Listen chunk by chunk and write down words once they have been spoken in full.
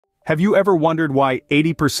Have you ever wondered why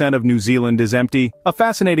 80% of New Zealand is empty? A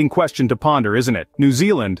fascinating question to ponder, isn't it? New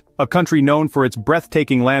Zealand, a country known for its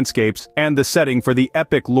breathtaking landscapes and the setting for the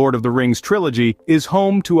epic Lord of the Rings trilogy, is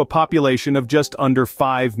home to a population of just under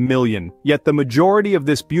 5 million. Yet the majority of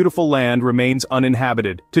this beautiful land remains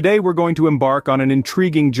uninhabited. Today we're going to embark on an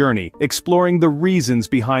intriguing journey, exploring the reasons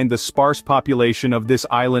behind the sparse population of this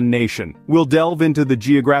island nation. We'll delve into the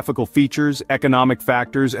geographical features, economic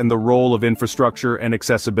factors, and the role of infrastructure and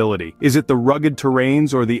accessibility. Is it the rugged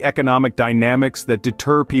terrains or the economic dynamics that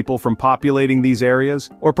deter people from populating these areas?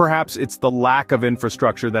 Or perhaps it's the lack of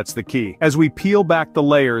infrastructure that's the key. As we peel back the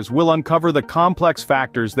layers, we'll uncover the complex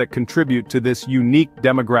factors that contribute to this unique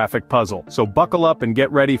demographic puzzle. So buckle up and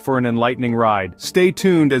get ready for an enlightening ride. Stay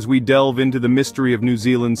tuned as we delve into the mystery of New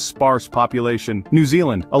Zealand's sparse population. New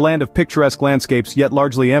Zealand, a land of picturesque landscapes yet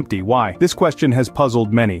largely empty. Why? This question has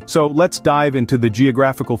puzzled many. So let's dive into the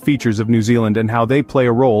geographical features of New Zealand and how they play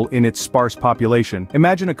a role in its sparse population.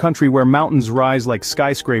 Imagine a country where mountains rise like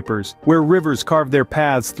skyscrapers, where rivers carve their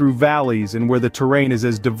paths through valleys, and where the terrain is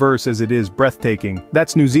as diverse as it is breathtaking.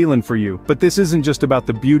 That's New Zealand for you. But this isn't just about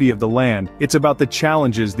the beauty of the land, it's about the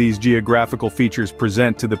challenges these geographical features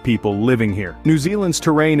present to the people living here. New Zealand's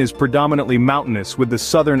terrain is predominantly mountainous, with the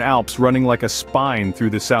southern Alps running like a spine through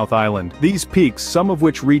the South Island. These peaks, some of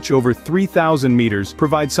which reach over 3,000 meters,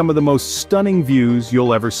 provide some of the most stunning views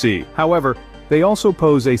you'll ever see. However, they also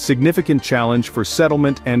pose a significant challenge for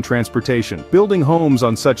settlement and transportation. Building homes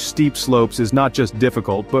on such steep slopes is not just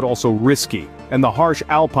difficult but also risky, and the harsh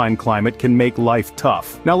alpine climate can make life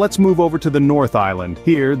tough. Now let's move over to the North Island.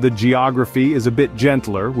 Here, the geography is a bit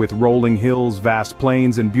gentler, with rolling hills, vast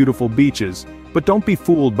plains, and beautiful beaches. But don't be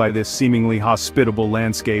fooled by this seemingly hospitable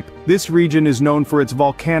landscape. This region is known for its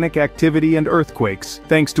volcanic activity and earthquakes,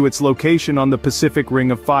 thanks to its location on the Pacific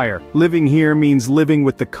Ring of Fire. Living here means living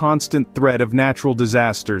with the constant threat of natural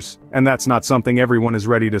disasters. And that's not something everyone is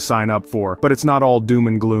ready to sign up for. But it's not all doom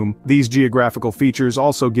and gloom. These geographical features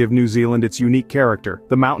also give New Zealand its unique character.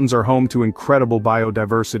 The mountains are home to incredible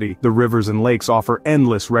biodiversity, the rivers and lakes offer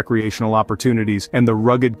endless recreational opportunities, and the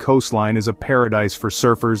rugged coastline is a paradise for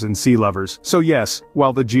surfers and sea lovers. So yes,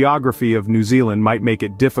 while the geography of New Zealand might make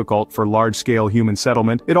it difficult for large-scale human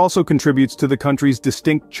settlement, it also contributes to the country's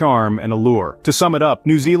distinct charm and allure. To sum it up,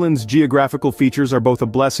 New Zealand's geographical features are both a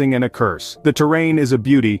blessing and a curse. The terrain is a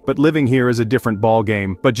beauty, but living here is a different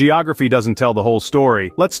ballgame. But geography doesn't tell the whole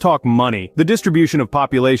story. Let's talk money. The distribution of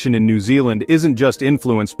population in New Zealand isn't just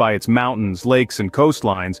influenced by its mountains, lakes, and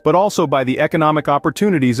coastlines, but also by the economic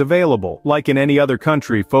opportunities available. Like in any other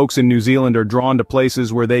country, folks in New Zealand are drawn to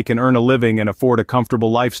places where they can earn a living and afford a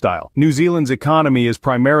comfortable lifestyle. New Zealand's economy is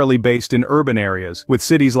primarily based in urban areas, with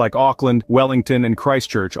cities like Auckland, Wellington, and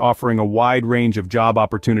Christchurch offering a wide range of job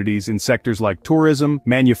opportunities in sectors like tourism,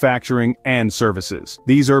 manufacturing, and services.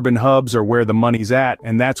 These urban hubs are where the money's at,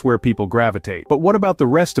 and that's where people gravitate. But what about the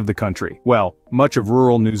rest of the country? Well, much of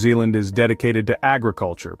rural New Zealand is dedicated to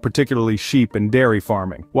agriculture, particularly sheep and dairy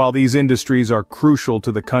farming. While these industries are crucial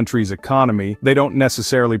to the country's economy, they don't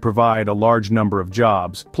necessarily provide a large number of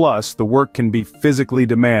jobs. Plus, the work can be physically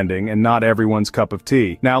demanding and not everyone's cup of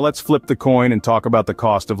tea. Now let's flip the coin and talk about the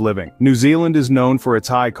cost of living. New Zealand is known for its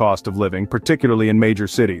high cost of living, particularly in major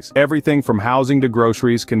cities. Everything from housing to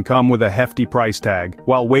groceries can come with a hefty price tag.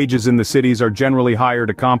 While wages in the cities are generally higher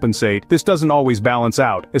to compensate, this doesn't always balance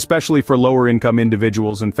out, especially for lower-income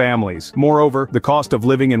individuals and families. Moreover, the cost of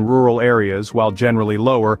living in rural areas, while generally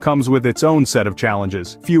lower, comes with its own set of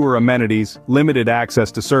challenges. Fewer amenities, limited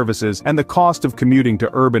access to services, and the cost of commuting to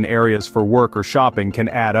urban areas for work or shopping can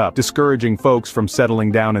add up, discouraging folks from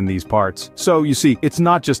settling down in these parts. So, you see, it's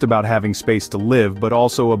not just about having space to live, but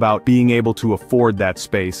also about being able to afford that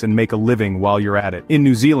space and make a living while you're at it. In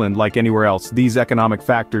New Zealand, like anywhere else, these economic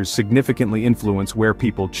factors significantly influence where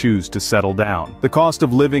people choose to settle down. The cost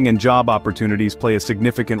of living and job opportunities play a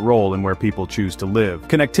significant role in where people choose to live.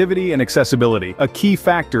 Connectivity and accessibility, a key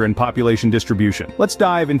factor in population distribution. Let's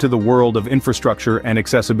dive into the world of infrastructure and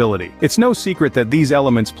accessibility. It's no secret that these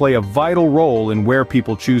elements play a vital role in where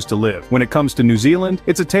people choose to live. When it comes to New Zealand,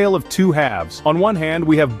 it's a tale of two halves. On one hand,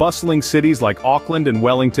 we have bustling cities like Auckland and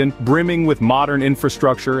Wellington, brimming with modern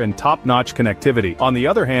infrastructure and top-notch connectivity. On the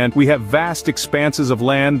other hand, we have vast expanses of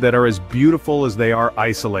land that are as beautiful as they are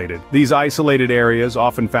isolated. These isolated areas,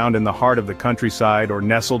 often found in the heart of the countryside or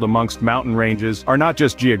nestled amongst mountain ranges are not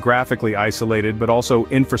just geographically isolated but also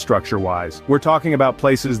infrastructure-wise. We're talking about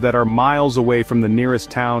places that are miles away from the nearest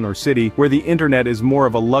town or city, where the internet is more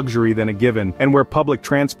of a luxury than a given, and where public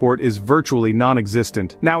transport is virtually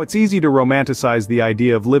non-existent. Now, it's easy to romanticize the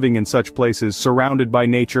idea of living in such places surrounded by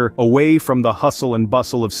nature, away from the hustle and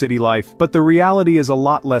bustle of city life, but the reality is a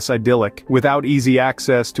lot less idyllic. Without easy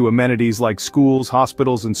access to amenities like schools,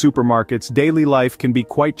 hospitals, and supermarkets, daily life can be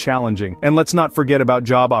quite challenging. And let's not forget about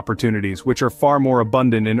job opportunities, which are far more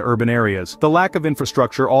abundant in urban areas. The lack of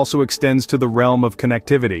infrastructure also extends to the realm of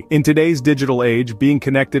connectivity. In today's digital age, being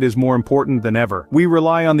connected is more important than ever. We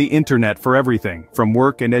rely on the internet for everything, from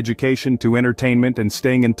work and education to entertainment and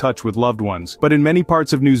staying in touch with loved ones. But in many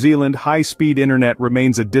parts of New Zealand, high-speed internet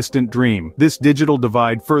remains a distant dream. This digital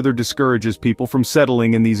divide further discourages people from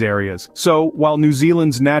settling in these areas. So, while New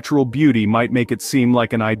Zealand's natural beauty might make it seem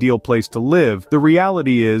like an ideal place to live, the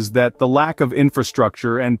reality is that the lack of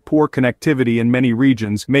infrastructure and poor connectivity in many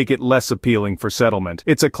regions make it less appealing for settlement.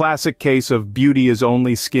 It's a classic case of beauty is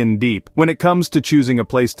only skin deep. When it comes to choosing a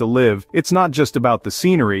place to live, it's not just about the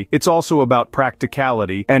scenery, it's also about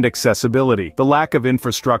practicality and accessibility. The lack of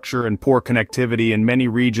infrastructure and poor connectivity in many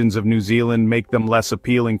regions of New Zealand make them less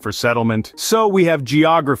appealing for settlement. So we have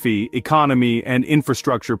geography, economy, and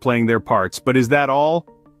infrastructure playing their parts, but is that all?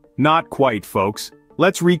 Not quite, folks.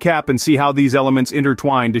 Let's recap and see how these elements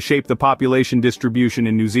intertwine to shape the population distribution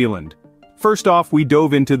in New Zealand. First off, we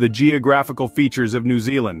dove into the geographical features of New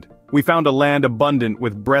Zealand. We found a land abundant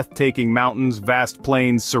with breathtaking mountains, vast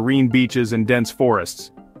plains, serene beaches, and dense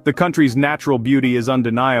forests. The country's natural beauty is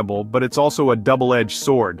undeniable, but it's also a double-edged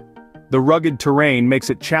sword. The rugged terrain makes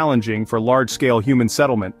it challenging for large-scale human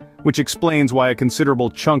settlement, which explains why a considerable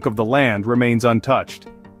chunk of the land remains untouched.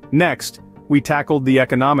 Next, we tackled the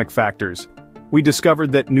economic factors. We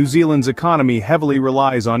discovered that New Zealand's economy heavily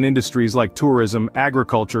relies on industries like tourism,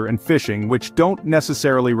 agriculture, and fishing, which don't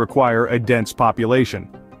necessarily require a dense population.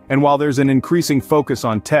 And while there's an increasing focus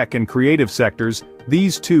on tech and creative sectors,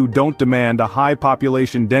 these too don't demand a high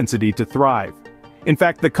population density to thrive. In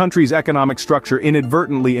fact, the country's economic structure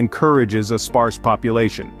inadvertently encourages a sparse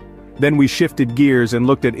population. Then we shifted gears and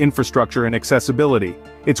looked at infrastructure and accessibility.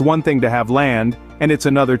 It's one thing to have land, and it's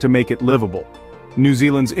another to make it livable. New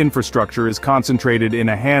Zealand's infrastructure is concentrated in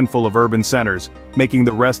a handful of urban centers, making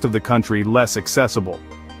the rest of the country less accessible.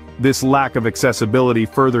 This lack of accessibility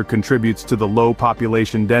further contributes to the low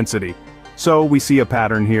population density. So we see a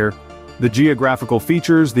pattern here. The geographical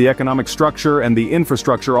features, the economic structure, and the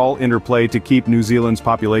infrastructure all interplay to keep New Zealand's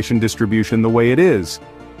population distribution the way it is.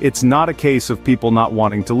 It's not a case of people not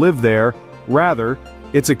wanting to live there, rather,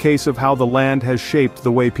 it's a case of how the land has shaped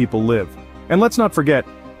the way people live. And let's not forget,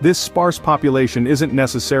 this sparse population isn't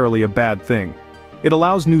necessarily a bad thing. It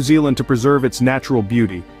allows New Zealand to preserve its natural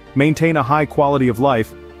beauty, maintain a high quality of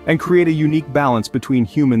life, and create a unique balance between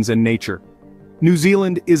humans and nature. New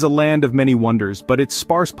Zealand is a land of many wonders, but its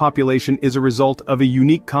sparse population is a result of a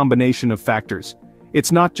unique combination of factors.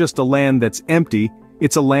 It's not just a land that's empty,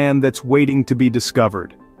 it's a land that's waiting to be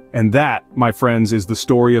discovered. And that, my friends, is the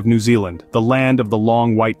story of New Zealand, the land of the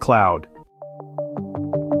long white cloud.